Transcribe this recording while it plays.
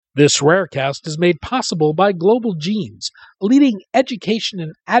This Rarecast is made possible by Global Genes, a leading education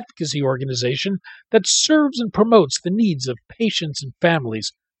and advocacy organization that serves and promotes the needs of patients and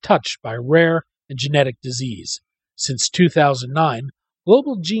families touched by rare and genetic disease. Since 2009,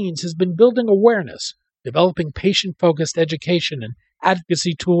 Global Genes has been building awareness, developing patient-focused education and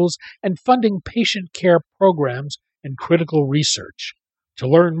advocacy tools, and funding patient care programs and critical research. To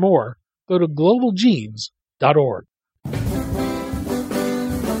learn more, go to globalgenes.org.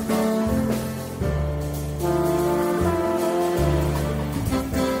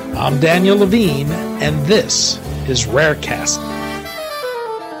 I'm Daniel Levine, and this is Rarecast.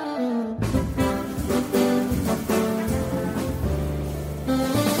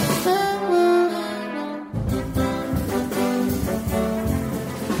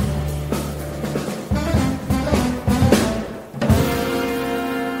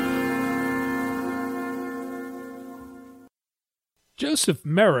 Joseph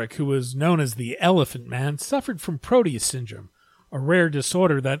Merrick, who was known as the Elephant Man, suffered from Proteus syndrome, a rare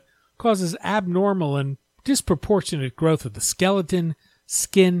disorder that causes abnormal and disproportionate growth of the skeleton,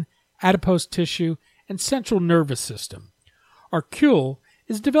 skin, adipose tissue, and central nervous system. ArQule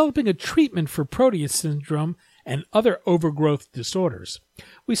is developing a treatment for Proteus syndrome and other overgrowth disorders.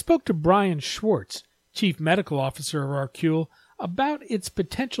 We spoke to Brian Schwartz, Chief Medical Officer of ArQule, about its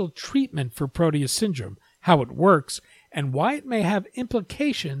potential treatment for Proteus syndrome, how it works, and why it may have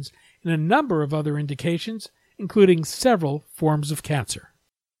implications in a number of other indications, including several forms of cancer.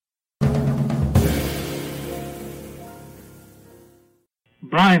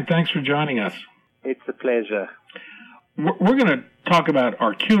 Brian, thanks for joining us. It's a pleasure. We're going to talk about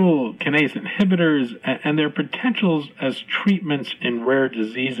ArQule kinase inhibitors and their potentials as treatments in rare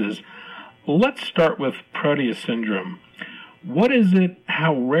diseases. Let's start with Proteus syndrome. What is it?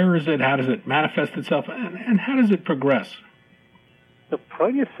 How rare is it? How does it manifest itself? And how does it progress? The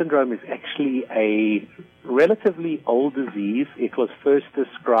Proteus syndrome is actually a relatively old disease. It was first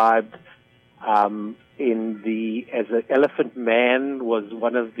described as an elephant man was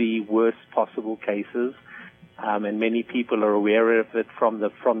one of the worst possible cases, and many people are aware of it from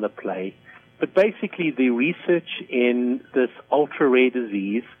the play. But basically, the research in this ultra-rare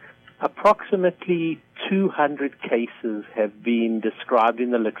disease, approximately 200 cases have been described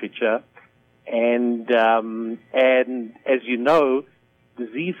in the literature, and as you know,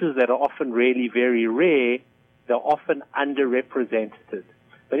 diseases that are often really very rare, they're often underrepresented.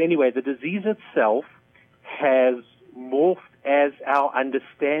 But anyway, the disease itself has morphed as our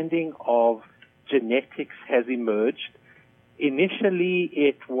understanding of genetics has emerged. Initially,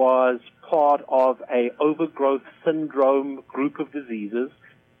 it was part of a overgrowth syndrome group of diseases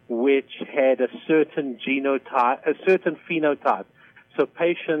which had a certain genotype, a certain phenotype. So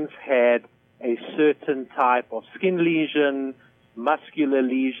patients had a certain type of skin lesion, muscular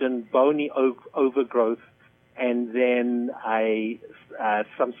lesion, bony overgrowth, and then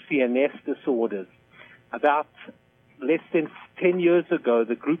some CNS disorders. About less than 10 years ago,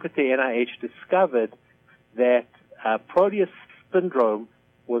 the group at the NIH discovered that Proteus syndrome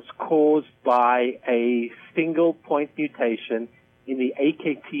was caused by a single point mutation in the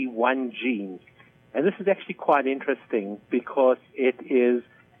AKT1 gene. And this is actually quite interesting because it is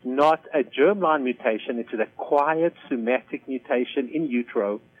not a germline mutation, it's an acquired somatic mutation in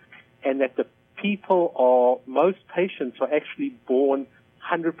utero, and that most patients are actually born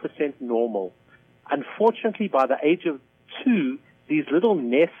 100% normal. Unfortunately, by the age of 2, these little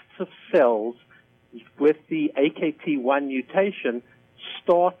nests of cells with the AKT1 mutation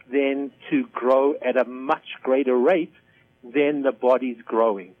start then to grow at a much greater rate than the body's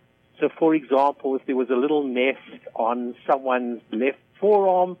growing. So, for example, if there was a little nest on someone's left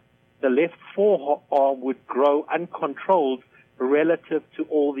forearm, the left forearm would grow uncontrolled relative to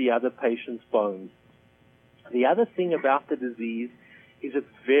all the other patient's bones. The other thing about the disease is it's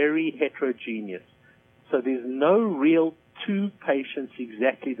very heterogeneous. So there's no real two patients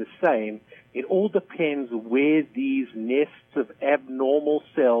exactly the same. It all depends where these nests of abnormal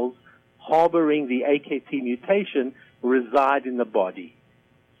cells harboring the AKT mutation reside in the body.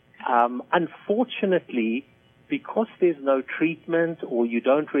 Unfortunately, because there's no treatment or you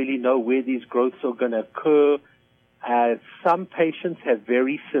don't really know where these growths are going to occur, some patients have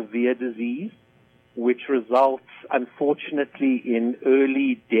very severe disease, which results, unfortunately, in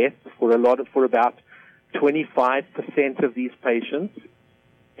early death for about 25% of these patients.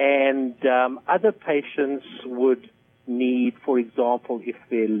 And other patients would need, for example, if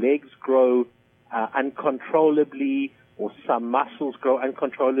their legs grow uncontrollably or some muscles grow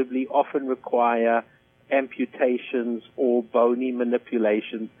uncontrollably, often require amputations or bony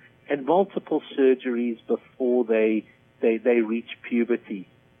manipulations and multiple surgeries before they reach puberty.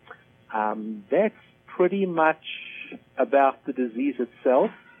 That's pretty much about the disease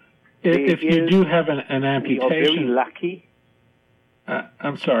itself. If you do have an amputation, we are very lucky.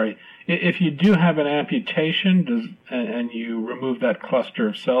 I'm sorry. If you do have an amputation, and you remove that cluster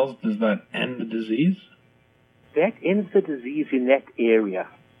of cells, does that end the disease? That ends the disease in that area.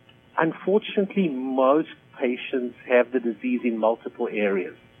 Unfortunately, most patients have the disease in multiple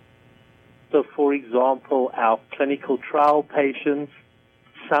areas. So, for example, our clinical trial patients,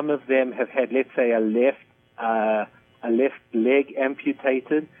 some of them have had, let's say, a left leg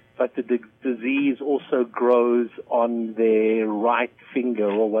amputated, but the disease also grows on their right finger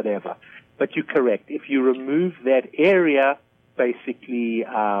or whatever. But you're correct. If you remove that area, basically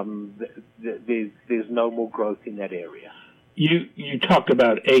there's no more growth in that area. You talked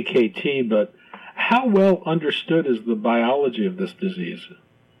about AKT, but how well understood is the biology of this disease?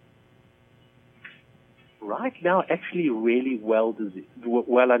 Right now, actually really well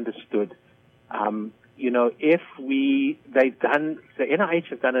understood. The NIH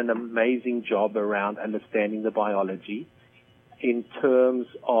have done an amazing job around understanding the biology in terms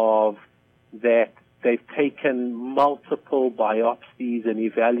of that they've taken multiple biopsies and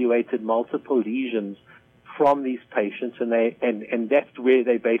evaluated multiple lesions from these patients, and that's where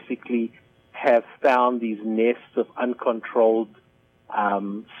they basically have found these nests of uncontrolled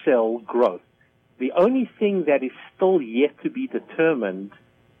cell growth. The only thing that is still yet to be determined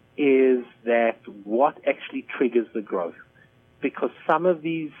is that what actually triggers the growth. Because some of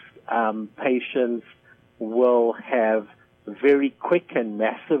these patients will have very quick and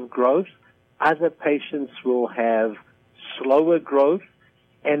massive growth. Other patients will have slower growth,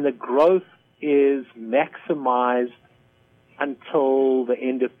 and the growth is maximized until the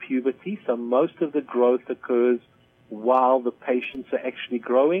end of puberty. So most of the growth occurs while the patients are actually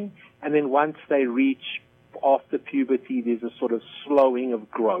growing, and then once they reach after puberty, there's a sort of slowing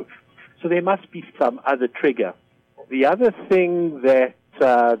of growth. So there must be some other trigger. The other thing that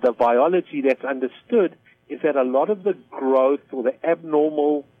the biology that's understood is that a lot of the growth or the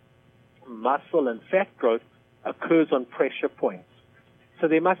abnormal muscle and fat growth occurs on pressure points. So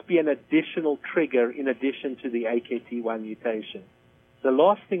there must be an additional trigger in addition to the AKT1 mutation. The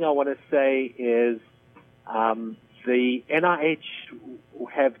last thing I want to say is the NIH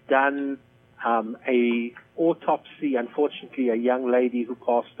have done a autopsy, unfortunately, a young lady who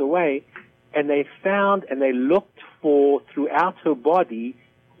passed away, and they found and they looked for throughout her body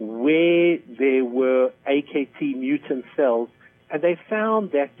where there were AKT mutant cells, and they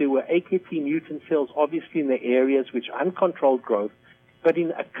found that there were AKT mutant cells obviously in the areas which uncontrolled growth, but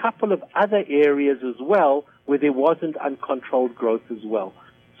in a couple of other areas as well where there wasn't uncontrolled growth as well.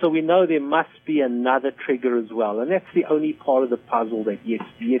 So we know there must be another trigger as well, and that's the only part of the puzzle that yet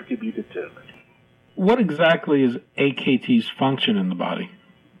to be determined. What exactly is AKT's function in the body?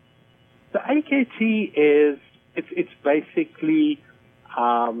 The AKT is it's basically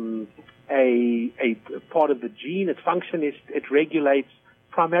a part of the gene. Its function is it regulates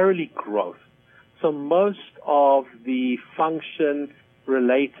primarily growth. So most of the function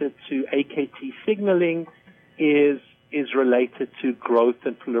related to AKT signaling is related to growth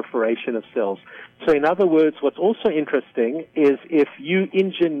and proliferation of cells. So in other words, what's also interesting is if you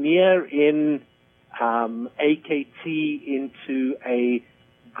engineer in AKT into a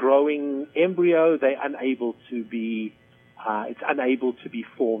growing embryo, it's unable to be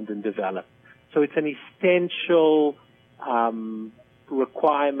formed and developed. So it's an essential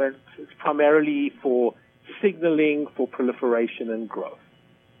requirement. It's primarily for signaling, for proliferation and growth.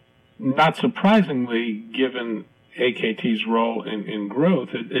 Not surprisingly, given AKT's role in growth,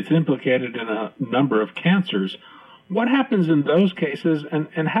 it's implicated in a number of cancers. What happens in those cases,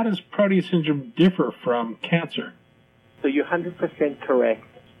 and how does Proteus syndrome differ from cancer? So you're 100% correct.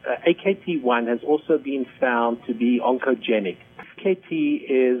 AKT1 has also been found to be oncogenic. AKT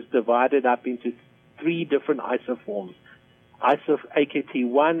is divided up into 3 different isoforms.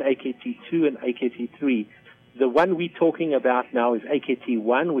 AKT1, AKT2, and AKT3. The one we're talking about now is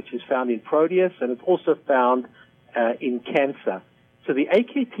AKT1, which is found in Proteus, and it's also found in cancer. So the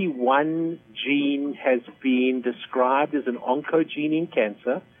AKT1 gene has been described as an oncogene in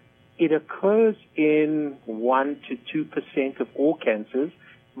cancer. It occurs in 1 to 2% of all cancers,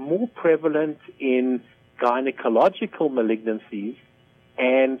 more prevalent in gynecological malignancies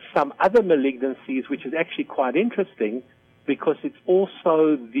and some other malignancies, which is actually quite interesting because it's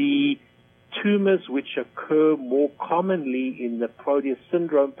also the tumors which occur more commonly in the Proteus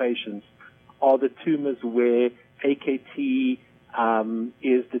syndrome patients are the tumors where AKT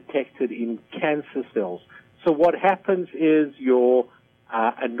is detected in cancer cells. So what happens is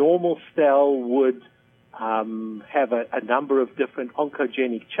a normal cell would have a number of different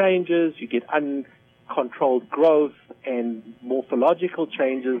oncogenic changes. You get uncontrolled growth and morphological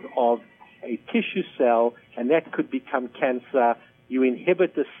changes of a tissue cell, and that could become cancer. You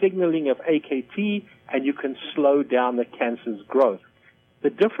inhibit the signaling of AKT, and you can slow down the cancer's growth. The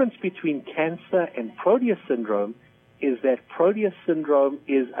difference between cancer and Proteus syndrome is that Proteus syndrome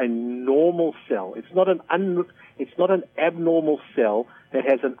is a normal cell. It's not an abnormal cell that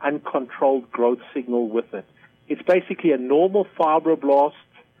has an uncontrolled growth signal with it. It's basically a normal fibroblast,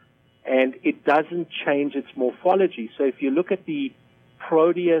 and it doesn't change its morphology. So if you look at the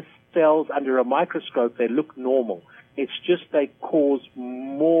Proteus cells under a microscope, they look normal. It's just they cause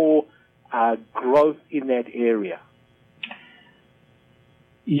more growth in that area.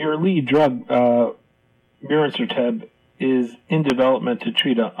 Your lead drug, Merrick, is in development to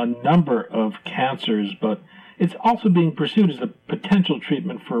treat a number of cancers, but it's also being pursued as a potential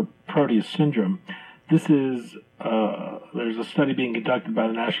treatment for Proteus syndrome. This is, there's a study being conducted by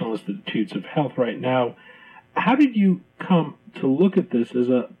the National Institutes of Health right now. How did you come to look at this as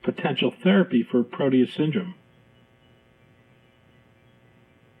a potential therapy for Proteus syndrome?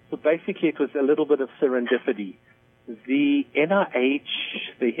 So basically it was a little bit of serendipity. The NIH,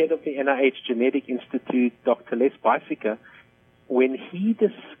 the head of the NIH Genetic Institute, Dr. Les Biesiger, when he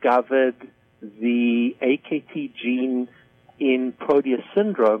discovered the AKT gene in Proteus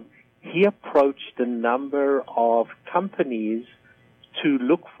syndrome, he approached a number of companies to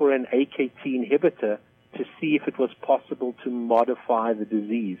look for an AKT inhibitor to see if it was possible to modify the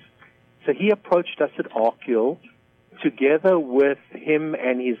disease. So he approached us at ArQule. Together with him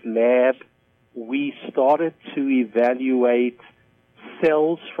and his lab, we started to evaluate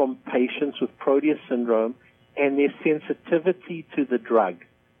cells from patients with Proteus syndrome and their sensitivity to the drug,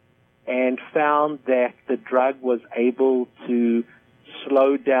 and found that the drug was able to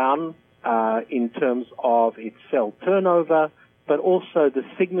slow down in terms of its cell turnover, but also the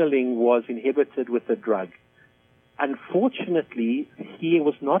signaling was inhibited with the drug. Unfortunately, he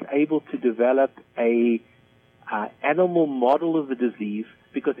was not able to develop a animal model of the disease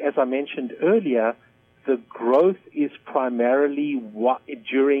because, as I mentioned earlier, the growth is primarily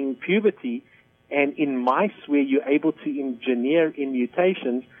during puberty, and in mice where you're able to engineer in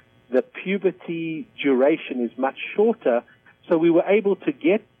mutations, the puberty duration is much shorter. So we were able to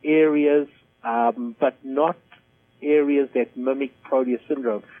get areas, but not areas that mimic Proteus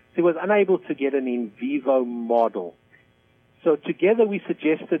syndrome. So he was unable to get an in vivo model. So together we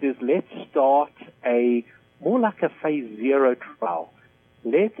suggested is let's start more like a phase 0 trial.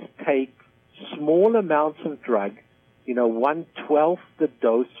 Let's take small amounts of drug, 1/12 the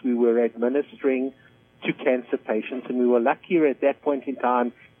dose we were administering to cancer patients, and we were luckier at that point in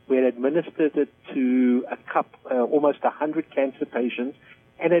time. We had administered it to almost 100 cancer patients,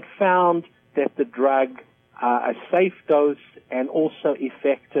 and had found that the drug, a safe dose and also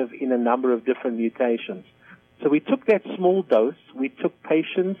effective in a number of different mutations. So we took that small dose. We took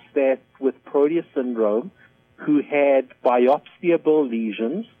patients with Proteus syndrome who had biopsiable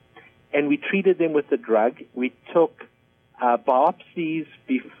lesions, and we treated them with the drug. We took biopsies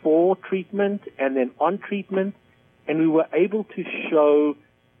before treatment and then on treatment, and we were able to show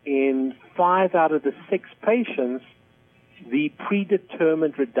in 5 out of the 6 patients the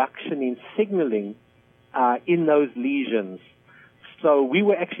predetermined reduction in signaling in those lesions. So we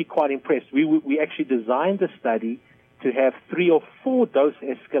were actually quite impressed. We actually designed the study to have 3 or 4 dose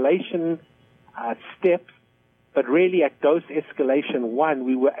escalation steps, but really at dose escalation 1,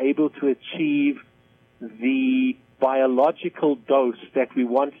 we were able to achieve the biological dose that we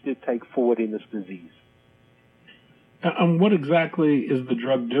wanted to take forward in this disease. And what exactly is the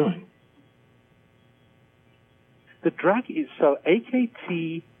drug doing? The drug is, so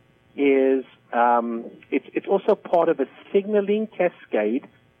AKT is, it's also part of a signaling cascade,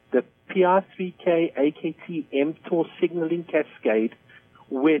 the PI3K AKT mTOR signaling cascade,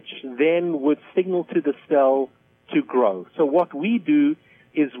 which then would signal to the cell to grow. So what we do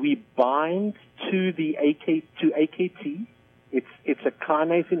is we bind to AKT. It's a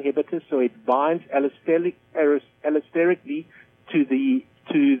kinase inhibitor, so it binds allosterically to the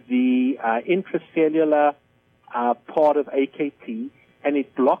intracellular part of AKT, and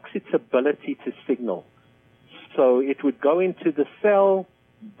it blocks its ability to signal. So it would go into the cell,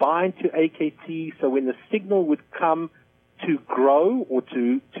 bind to AKT, so when the signal would come to grow or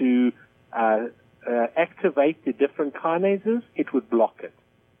to activate the different kinases, it would block it,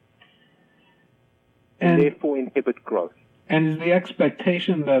 and therefore inhibit growth. And is the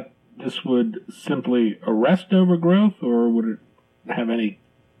expectation that this would simply arrest overgrowth, or would it have any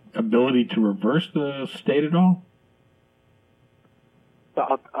ability to reverse the state at all?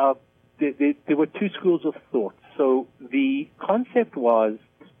 So there were two schools of thought. So the concept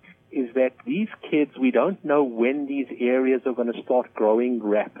is that these kids, we don't know when these areas are going to start growing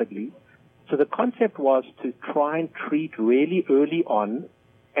rapidly. So the concept was to try and treat really early on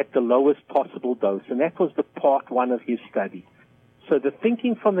at the lowest possible dose, and that was the part one of his study. So the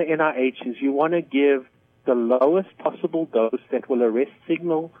thinking from the NIH is you want to give the lowest possible dose that will arrest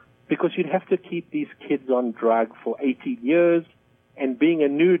signal, because you'd have to keep these kids on drug for 18 years, and being a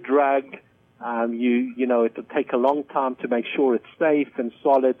new drug, it'll take a long time to make sure it's safe and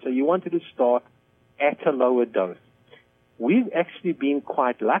solid, so you wanted to start at a lower dose. We've actually been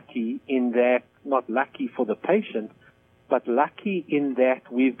quite lucky in that, not lucky for the patient, but lucky in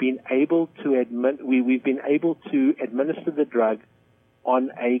that we've been able to administer the drug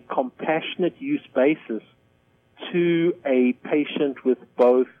on a compassionate use basis to a patient with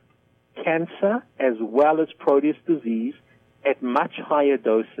both cancer as well as Proteus disease at much higher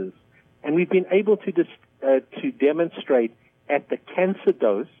doses. And we've been able to demonstrate at the cancer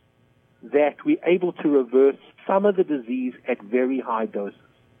dose that we're able to reverse some of the disease at very high doses.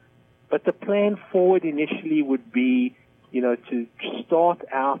 But the plan forward initially would be, to start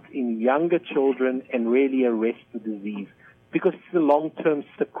out in younger children and really arrest the disease, because it's the long-term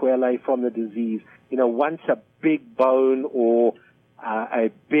sequelae from the disease. Once a big bone or a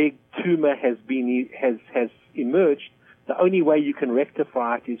big tumor has emerged, the only way you can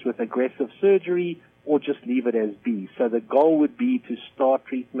rectify it is with aggressive surgery or just leave it as be. So the goal would be to start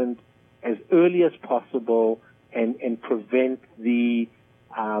treatment as early as possible and prevent the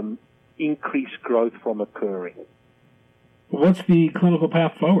increased growth from occurring. What's the clinical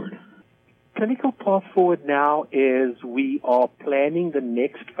path forward? Clinical path forward now is we are planning the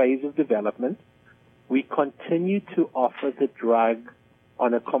next phase of development. We continue to offer the drug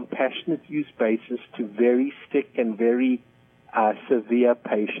on a compassionate use basis to very sick and very severe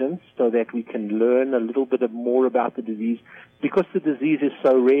patients, so that we can learn a little bit more about the disease. Because the disease is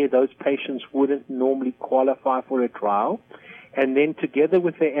so rare, those patients wouldn't normally qualify for a trial. And then together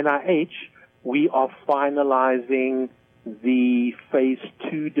with the NIH, we are finalizing the phase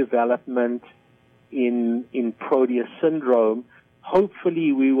 2 development in Proteus syndrome.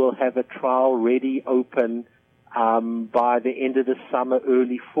 Hopefully we will have a trial ready open by the end of the summer,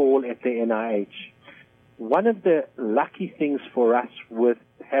 early fall at the NIH. One of the lucky things for us with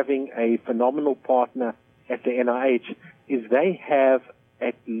having a phenomenal partner at the NIH is they have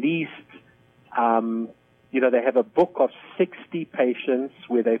at least, they have a book of 60 patients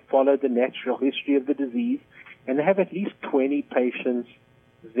where they follow the natural history of the disease, and they have at least 20 patients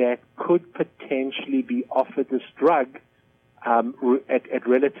that could potentially be offered this drug at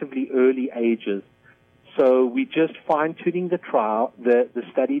relatively early ages. So we're just fine-tuning the trial, the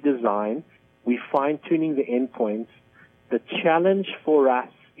study design. We're fine-tuning the endpoints. The challenge for us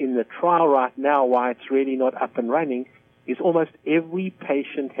in the trial right now, why it's really not up and running, is almost every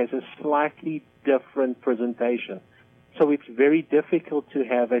patient has a slightly different presentation. So it's very difficult to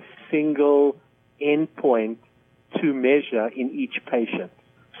have a single endpoint to measure in each patient.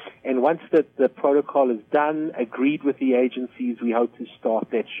 And once the protocol is done, agreed with the agencies, we hope to start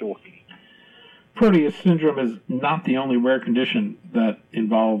that shortly. Proteus syndrome is not the only rare condition that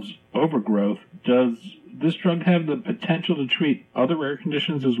involves overgrowth. Does this drug have the potential to treat other rare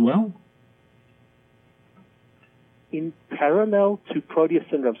conditions as well? In parallel to Proteus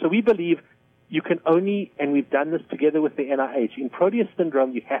syndrome. So we believe you can only, and we've done this together with the NIH, in Proteus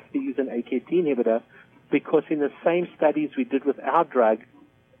syndrome you have to use an AKT inhibitor, because in the same studies we did with our drug,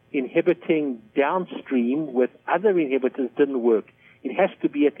 inhibiting downstream with other inhibitors didn't work. It has to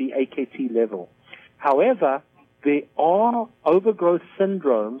be at the AKT level. However, there are overgrowth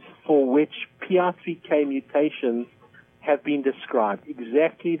syndromes for which PI3K mutations have been described,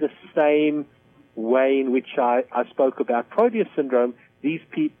 exactly the same way in which I spoke about Proteus syndrome. These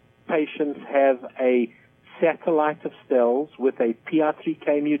patients have a satellite of cells with a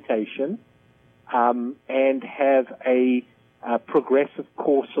PI3K mutation and have a progressive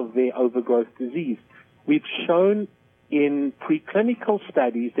course of their overgrowth disease. We've shown in preclinical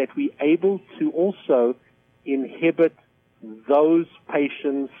studies that we're able to also inhibit those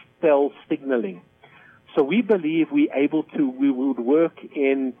patients' cell signaling. So we believe we would work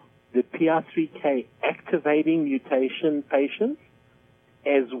in the PI3K activating mutation patients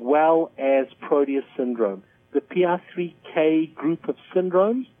as well as Proteus syndrome. The PI3K group of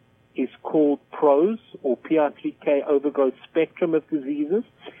syndromes is called PROS, or PI3K overgrowth spectrum of diseases.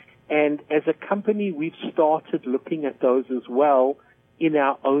 And as a company, we've started looking at those as well in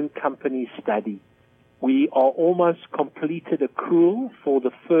our own company study. We are almost completed accrual for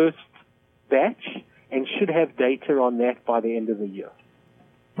the first batch and should have data on that by the end of the year.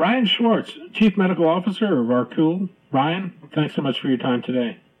 Brian Schwartz, Chief Medical Officer of ArQule. Brian, thanks so much for your time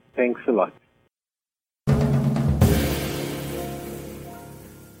today. Thanks a lot.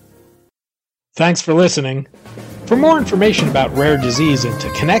 Thanks for listening. For more information about rare disease and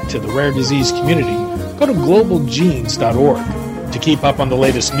to connect to the rare disease community, go to globalgenes.org. To keep up on the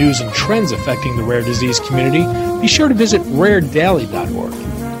latest news and trends affecting the rare disease community, be sure to visit raredaily.org.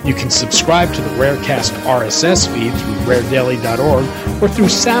 You can subscribe to the Rarecast RSS feed through raredaily.org or through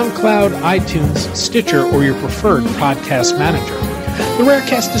SoundCloud, iTunes, Stitcher, or your preferred podcast manager. The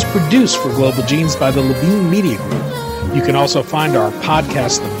Rarecast is produced for Global Genes by the Levine Media Group. You can also find our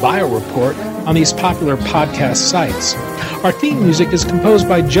podcast, The Bio Report, on these popular podcast sites. Our theme music is composed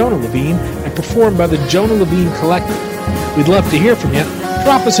by Jonah Levine and performed by the Jonah Levine Collective. We'd love to hear from you.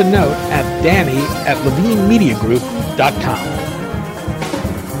 Drop us a note at danny@levinemediagroup.com.